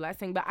gave him his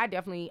blessing, but I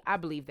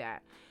believe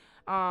that.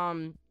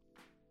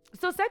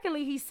 So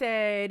secondly, he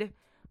said, he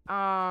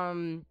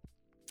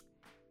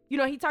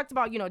talked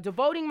about,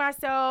 devoting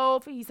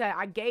myself. He said,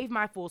 I gave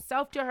my full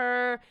self to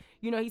her.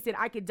 He said,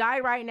 I could die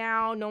right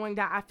now knowing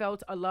that I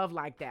felt a love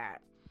like that.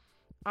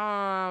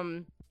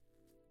 So,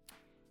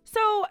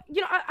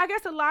 I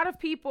guess a lot of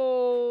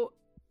people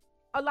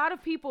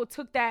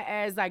took that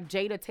as like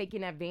Jada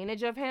taking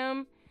advantage of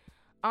him.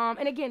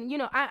 And again,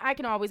 I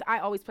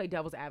always play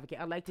devil's advocate.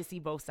 I like to see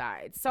both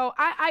sides. So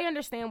I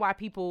understand why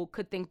people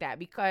could think that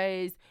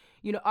because,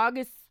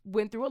 August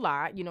went through a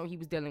lot. He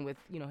was dealing with,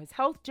 his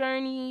health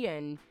journey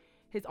and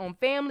his own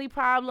family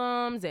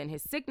problems and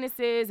his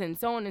sicknesses and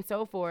so on and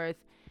so forth.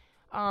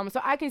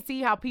 So I can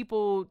see how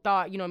people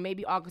thought,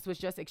 maybe August was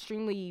just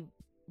extremely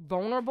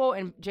vulnerable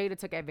and Jada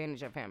took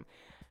advantage of him.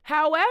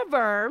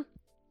 However,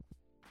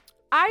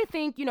 I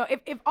think,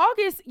 if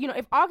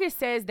August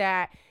says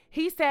that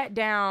he sat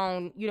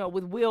down,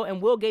 with Will,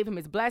 and Will gave him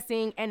his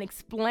blessing and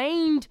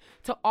explained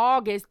to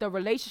August the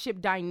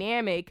relationship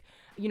dynamic,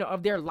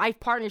 of their life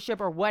partnership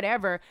or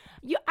whatever,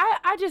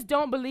 I just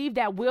don't believe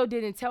that Will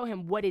didn't tell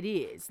him what it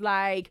is.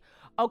 Like,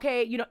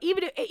 okay,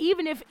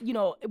 even if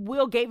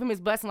Will gave him his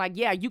blessing, like,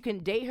 yeah, you can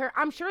date her,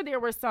 I'm sure there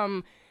were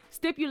some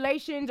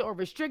stipulations or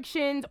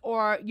restrictions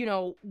or,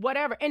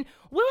 whatever. And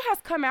Will has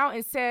come out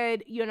and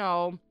said,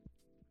 we're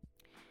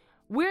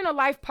in a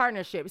life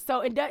partnership.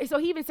 So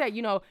he even said,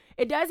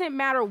 it doesn't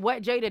matter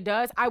what Jada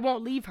does, I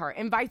won't leave her,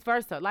 and vice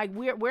versa. Like,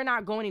 we're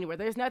not going anywhere.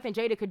 There's nothing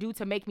Jada could do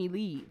to make me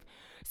leave.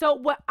 So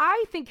what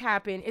I think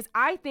happened is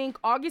I think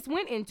August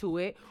went into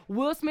it.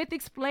 Will Smith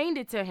explained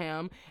it to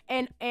him,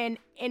 and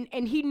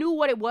he knew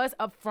what it was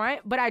up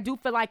front, but I do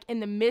feel like in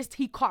the midst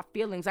he caught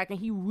feelings, like, and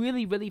he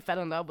really, really fell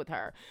in love with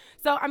her.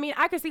 So,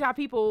 I can see how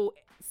people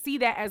see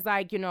that as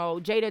like,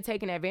 Jada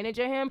taking advantage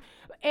of him,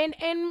 and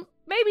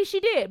maybe she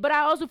did, but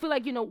I also feel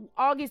like,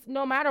 August,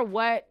 no matter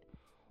what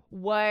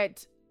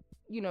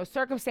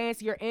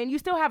circumstance you're in, you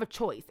still have a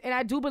choice. And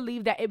I do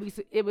believe that it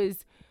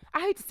was I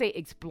hate to say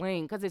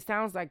explain because it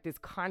sounds like this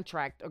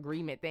contract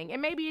agreement thing,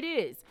 and maybe it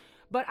is.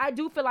 But I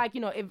do feel like,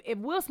 if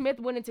Will Smith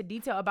went into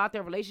detail about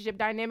their relationship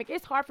dynamic,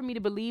 it's hard for me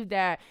to believe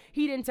that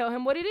he didn't tell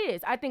him what it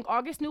is. I think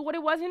August knew what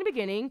it was in the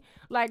beginning.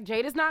 Like,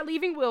 Jada's not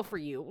leaving Will for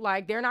you.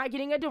 Like, they're not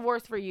getting a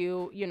divorce for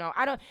you.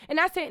 And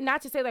that's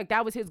not to say like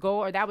that was his goal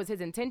or that was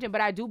his intention, but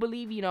I do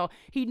believe,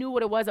 he knew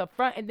what it was up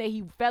front, and then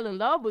he fell in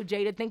love with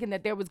Jada thinking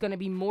that there was going to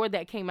be more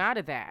that came out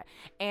of that.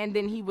 And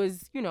then he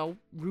was,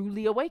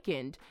 rudely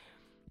awakened.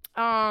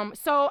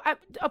 So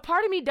a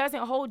part of me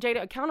doesn't hold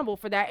Jada accountable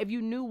for that if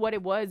you knew what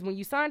it was when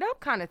you signed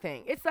up, kind of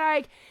thing. It's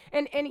like,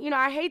 and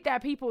I hate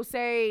that people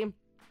say,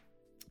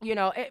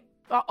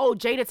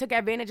 Jada took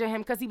advantage of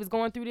him because he was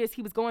going through this,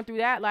 he was going through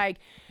that. Like,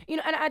 and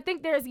I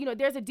think there's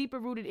a deeper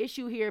rooted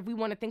issue here if we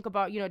want to think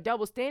about,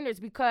 double standards,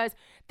 because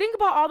think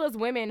about all those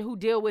women who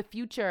deal with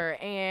Future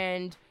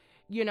and,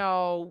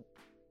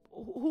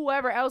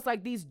 whoever else,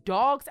 like these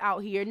dogs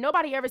out here.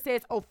 Nobody ever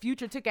says, oh,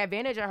 Future took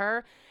advantage of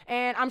her.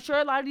 And I'm sure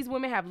a lot of these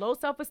women have low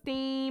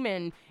self-esteem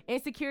and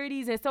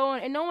insecurities and so on.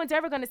 And no one's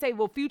ever going to say,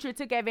 well, Future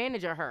took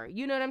advantage of her.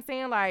 You know what I'm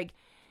saying? Like,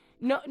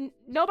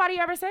 nobody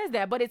ever says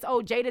that, but it's,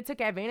 oh, Jada took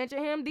advantage of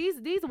him.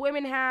 These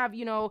women have,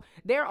 you know,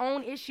 their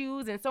own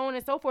issues and so on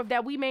and so forth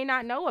that we may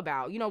not know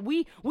about. You know,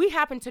 we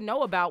happen to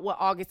know about what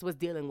August was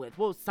dealing with.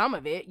 Well, some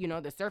of it, you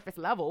know, the surface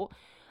level.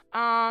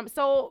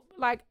 So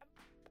like,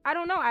 I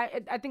don't know.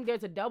 I think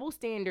there's a double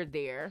standard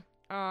there.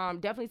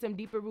 Definitely some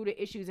deeper rooted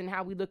issues in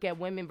how we look at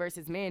women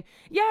versus men.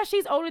 Yeah,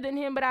 she's older than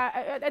him, but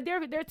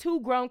they're two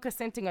grown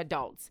consenting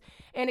adults.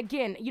 And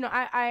again, you know,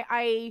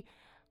 I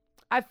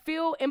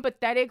feel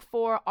empathetic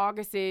for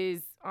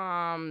August's,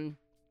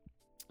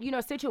 you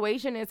know,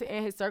 situation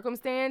and his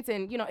circumstance.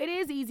 And, you know, it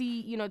is easy,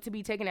 you know, to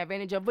be taken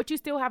advantage of, but you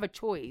still have a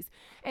choice.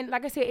 And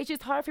like I said, it's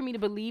just hard for me to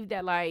believe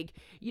that, like,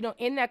 you know,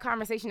 in that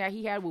conversation that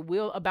he had with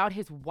Will about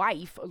his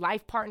wife,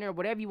 life partner,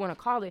 whatever you want to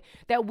call it,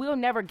 that Will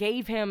never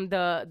gave him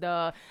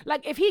the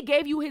like, if he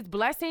gave you his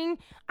blessing,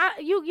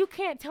 you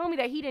can't tell me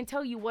that he didn't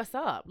tell you what's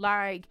up.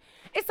 Like,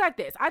 it's like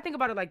this. I think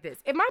about it like this.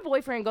 If my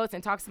boyfriend goes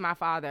and talks to my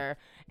father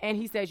and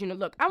he says, you know,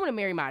 look, I want to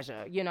marry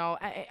Maja, you know,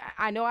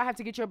 I know I have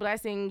to get your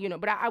blessing, you know,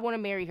 but I want to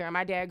marry her. And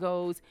my dad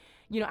goes,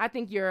 you know, I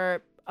think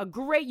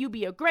you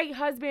be a great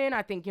husband.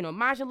 I think, you know,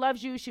 Maja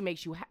loves you. She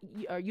makes you,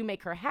 or you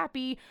make her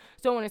happy,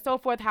 so on and so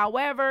forth.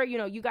 However, you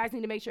know, you guys need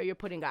to make sure you're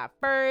putting God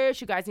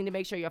first. You guys need to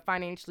make sure you're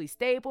financially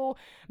stable.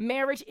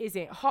 Marriage is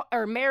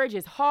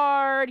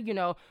hard. You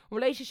know,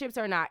 relationships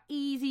are not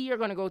easy. You're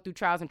going to go through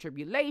trials and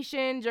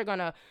tribulations. You're going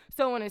to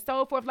so on and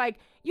so forth. Like,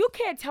 you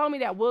can't tell me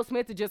that Will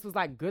Smith just was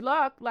like, good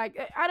luck. Like,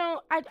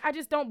 I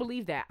just don't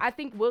believe that. I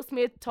think Will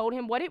Smith told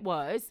him what it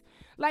was.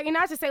 Like, and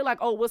not to say like,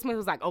 oh, Will Smith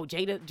was like, oh,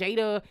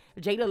 Jada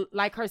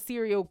like her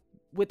cereal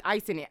with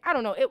ice in it. I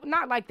don't know. It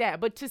not like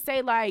that, but to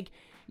say like,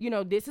 you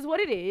know, this is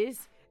what it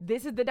is.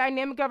 This is the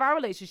dynamic of our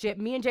relationship.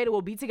 Me and Jada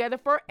will be together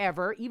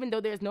forever, even though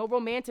there's no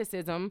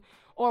romanticism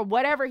or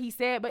whatever he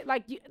said. But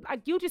like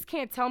you just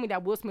can't tell me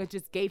that Will Smith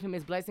just gave him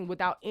his blessing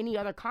without any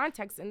other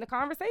context in the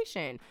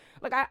conversation.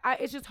 Like,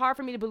 it's just hard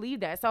for me to believe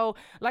that. So,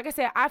 like I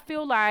said, I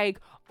feel like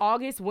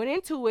August went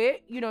into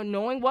it, you know,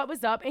 knowing what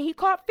was up, and he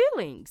caught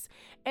feelings.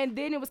 And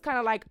then it was kind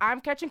of like,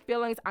 I'm catching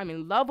feelings. I'm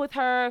in love with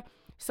her,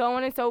 so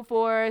on and so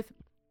forth.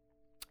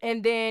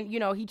 And then, you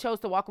know, he chose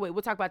to walk away.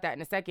 We'll talk about that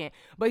in a second.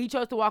 But he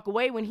chose to walk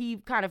away when he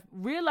kind of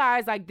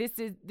realized, like, this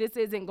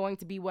isn't going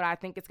to be what I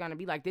think it's going to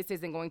be. Like, this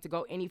isn't going to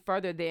go any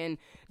further than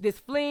this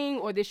fling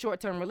or this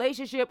short-term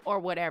relationship or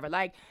whatever.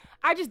 Like,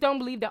 I just don't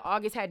believe that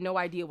August had no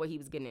idea what he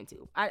was getting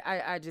into.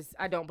 I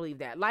don't believe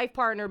that. Life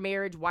partner,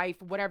 marriage,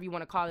 wife, whatever you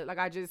want to call it. Like,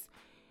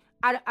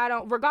 I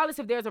don't, regardless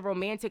if there's a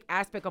romantic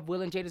aspect of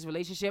Will and Jada's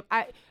relationship,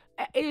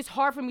 it is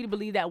hard for me to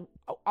believe that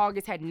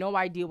August had no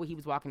idea what he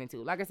was walking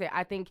into. Like I said,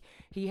 I think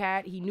he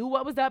knew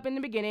what was up in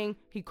the beginning.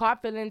 He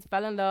caught feelings,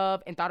 fell in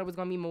love, and thought it was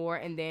going to be more.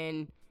 And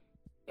then,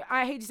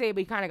 I hate to say it,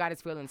 but he kind of got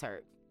his feelings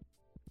hurt.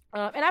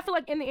 And I feel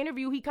like in the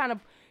interview,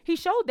 he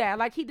showed that.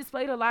 Like, he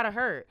displayed a lot of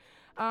hurt.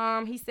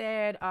 He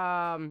said,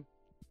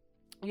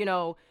 you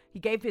know, he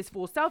gave his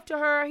full self to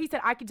her. He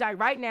said, I could die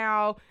right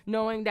now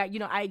knowing that, you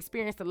know, I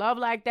experienced a love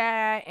like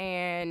that.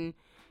 And,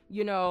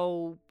 you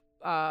know,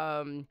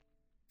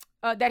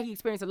 that he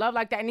experienced a love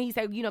like that. And he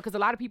said, you know, because a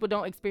lot of people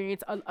don't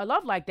experience a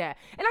love like that.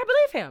 And I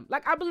believe him.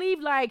 Like, I believe,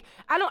 like,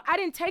 I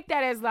didn't take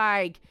that as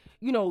like,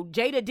 you know,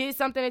 Jada did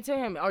something to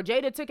him or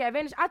Jada took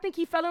advantage. I think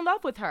he fell in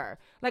love with her.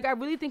 Like, I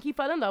really think he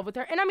fell in love with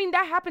her. And I mean,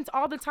 that happens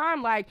all the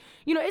time. Like,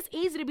 you know, it's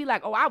easy to be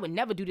like, oh, I would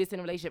never do this in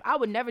a relationship. I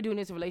would never do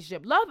this in a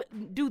relationship.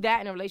 Do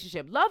that in a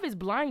relationship. Love is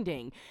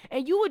blinding.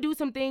 And you would do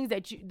some things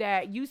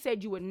that you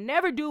said you would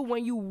never do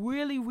when you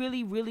really,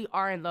 really, really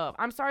are in love.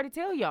 I'm sorry to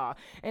tell y'all.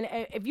 And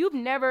if you've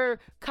never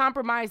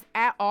compromised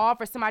at all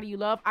for somebody you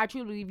love, I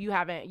truly believe you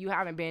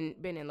haven't been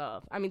in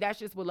love. I mean, that's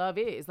just what love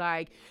is.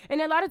 Like,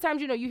 and a lot of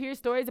times, you know, you hear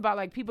stories about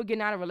like people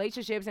getting out of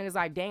relationships and it's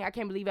like, dang, I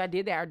can't believe I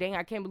did that, or dang,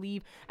 I can't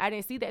believe I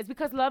didn't see that. It's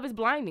because love is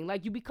blinding.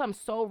 Like, you become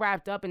so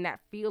wrapped up in that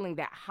feeling,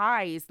 that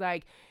high. It's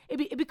like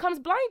it becomes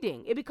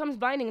blinding. It becomes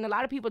blinding, and a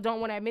lot of people don't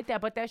want to admit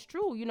that, but that's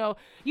true. You know,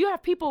 you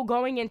have people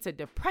going into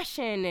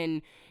depression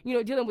and, you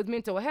know, dealing with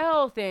mental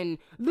health and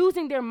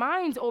losing their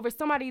minds over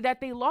somebody that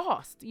they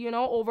lost, you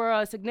know, over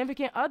a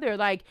significant other.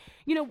 Like,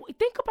 you know,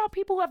 think about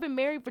people who have been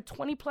married for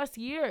 20 plus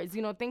years,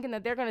 you know, thinking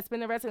that they're going to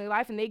spend the rest of their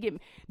life and they get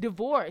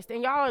divorced,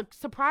 and y'all are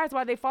surprised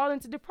why they fall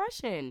into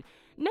depression.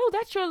 No,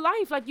 that's your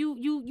life. Like,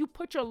 you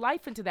put your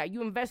life into that.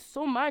 You invest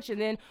so much, and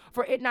then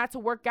for it not to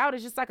work out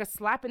is just like a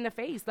slap in the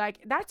face. Like,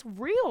 that's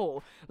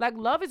real. Like,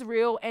 love is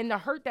real, and the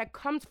hurt that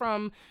comes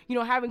from, you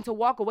know, having to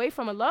walk away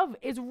from a love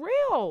is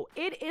real.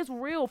 It is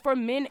real for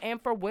men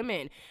and for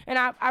women. And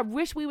I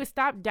wish we would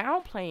stop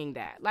downplaying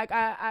that. Like,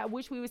 I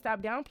wish we would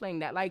stop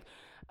downplaying that. Like,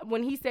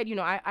 when he said, you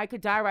know, I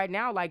could die right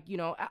now, like, you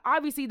know,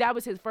 obviously that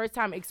was his first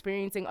time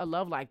experiencing a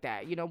love like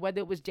that, you know, whether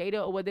it was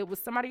Jada or whether it was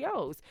somebody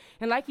else.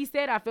 And like he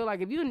said, I feel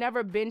like if you've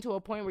never been to a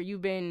point where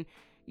you've been,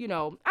 you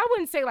know, I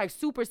wouldn't say like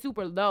super,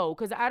 super low,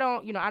 because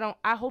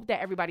I hope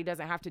that everybody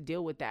doesn't have to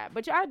deal with that.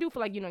 But I do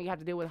feel like, you know, you have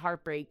to deal with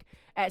heartbreak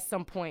at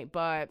some point,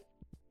 and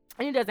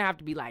it doesn't have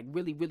to be like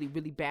really, really,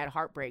 really bad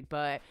heartbreak.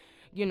 But,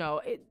 you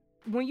know,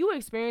 when you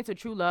experience a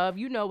true love,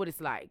 you know what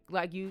it's like.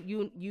 Like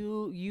you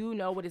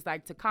know what it's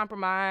like to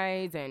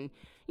compromise and,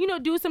 you know,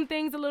 do some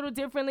things a little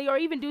differently, or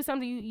even do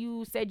something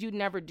you said you'd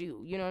never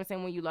do. You know what I'm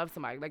saying? When you love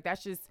somebody, like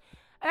that's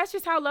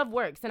just how love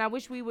works. And I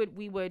wish we would,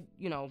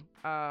 you know,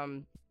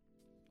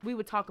 we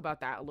would talk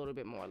about that a little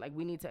bit more. Like,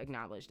 we need to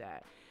acknowledge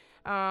that.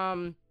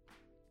 And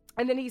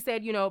then he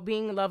said, you know,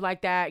 being in love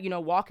like that, you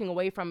know, walking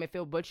away from it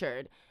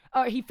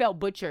he felt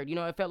butchered, you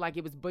know, it felt like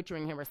it was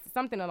butchering him or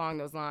something along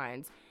those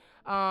lines.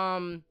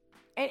 And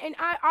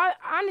I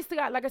honestly,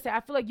 like I said, I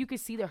feel like you could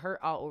see the hurt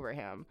all over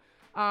him.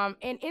 And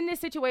in this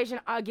situation,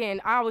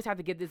 again, I always have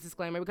to get this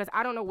disclaimer because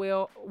I don't know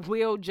Will,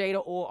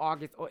 Jada, or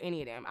August, or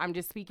any of them. I'm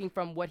just speaking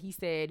from what he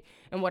said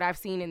and what I've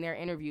seen in their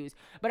interviews.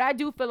 But I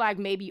do feel like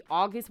maybe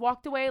August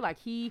walked away, or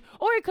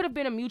it could have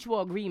been a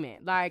mutual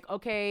agreement. Like,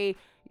 okay,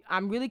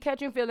 I'm really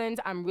catching feelings.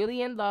 I'm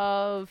really in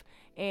love.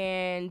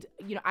 And,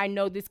 you know, I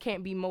know this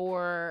can't be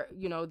more,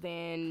 you know,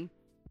 than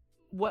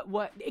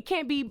what it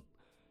can't be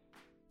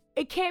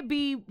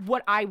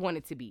what I want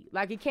it to be.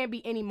 Like, it can't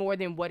be any more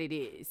than what it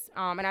is.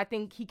 And I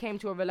think he came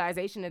to a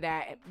realization of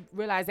that,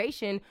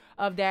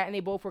 and they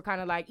both were kind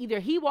of like,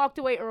 either he walked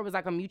away or it was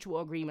like a mutual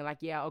agreement. Like,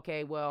 yeah,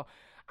 okay, well,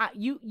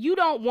 you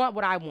don't want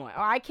what I want,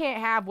 or I can't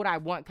have what I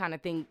want, kind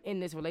of thing in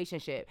this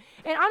relationship.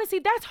 And honestly,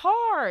 that's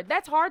hard.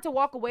 That's hard to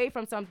walk away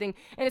from something,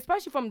 and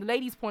especially from the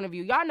lady's point of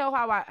view. Y'all know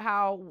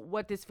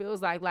what this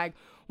feels like. Like,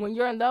 when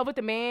you're in love with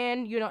a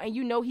man, you know, and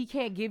you know he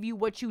can't give you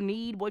what you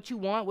need, what you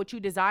want, what you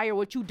desire,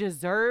 what you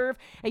deserve,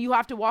 and you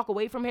have to walk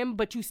away from him,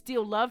 but you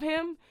still love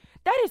him.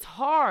 That is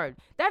hard.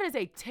 That is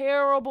a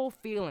terrible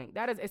feeling.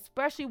 That is,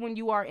 especially when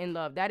you are in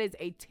love, that is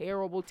a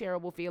terrible,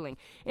 terrible feeling.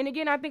 And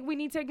again, I think we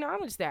need to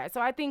acknowledge that. So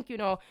I think, you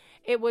know,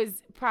 it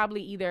was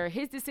probably either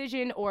his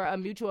decision or a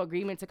mutual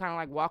agreement to kind of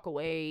like walk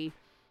away,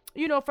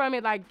 you know, from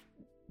it. Like,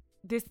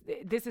 this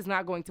is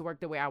not going to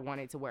work the way I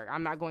want it to work.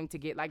 I'm not going to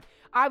get, like,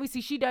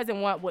 obviously she doesn't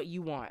want what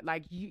you want.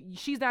 Like,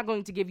 she's not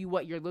going to give you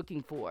what you're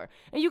looking for.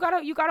 And you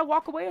gotta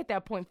walk away at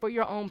that point for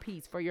your own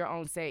peace, for your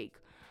own sake.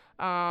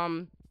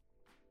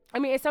 I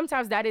mean, and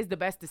sometimes that is the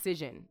best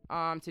decision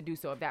to do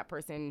so if that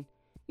person,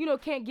 you know,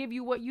 can't give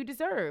you what you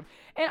deserve.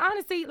 And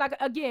honestly, like,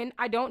 again,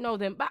 I don't know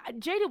them, but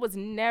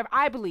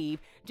I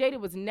believe Jada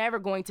was never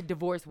going to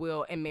divorce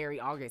Will and marry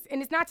August.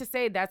 And it's not to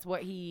say that's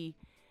what he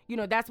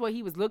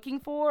was looking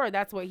for, or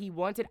that's what he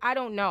wanted. I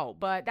don't know,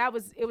 but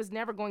it was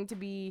never going to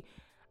be,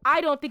 I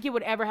don't think it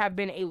would ever have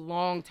been a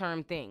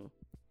long-term thing.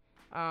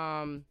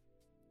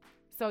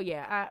 So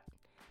yeah,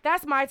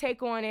 that's my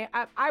take on it.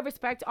 I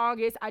respect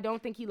August. I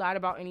don't think he lied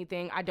about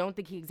anything. I don't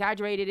think he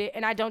exaggerated it.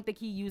 And I don't think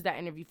he used that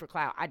interview for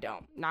clout. I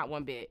don't. Not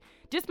one bit.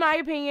 Just my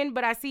opinion.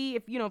 But I see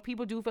if, you know,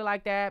 people do feel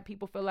like that.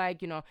 People feel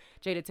like, you know,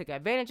 Jada took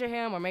advantage of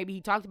him. Or maybe he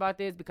talked about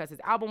this because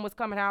his album was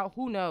coming out.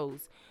 Who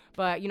knows?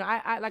 But, you know,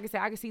 I like I said,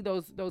 I can see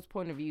those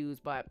point of views.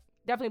 But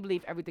definitely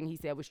believe everything he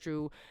said was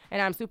true.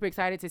 And I'm super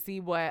excited to see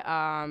what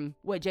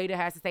Jada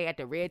has to say at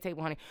the red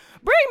table, honey.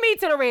 Bring me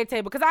to the red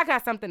table, because I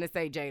got something to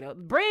say, Jada.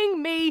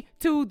 Bring me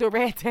to the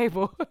red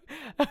table.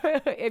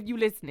 If you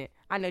listening.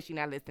 I know she's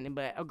not listening,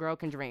 but a girl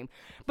can dream.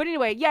 But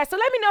anyway, yeah, so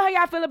let me know how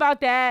y'all feel about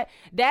that.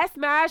 That's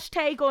Mash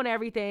take on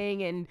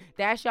everything, and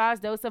that's y'all's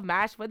dose of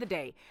Mash for the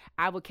day.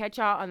 I will catch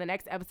y'all on the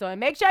next episode, and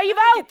make sure you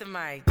vote. Get the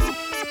mic.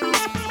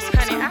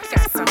 Honey, I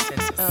got something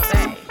to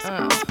say.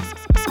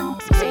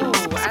 Ooh,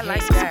 I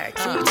like that.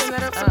 Can you turn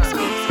that up for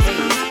me?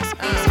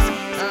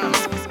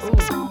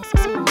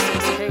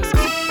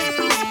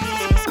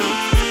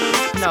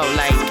 No,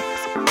 like,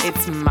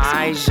 it's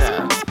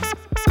Maja.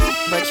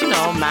 But you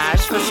know, Maj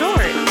for short.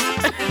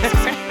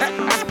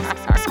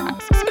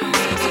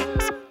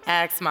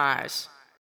 Ask Maj.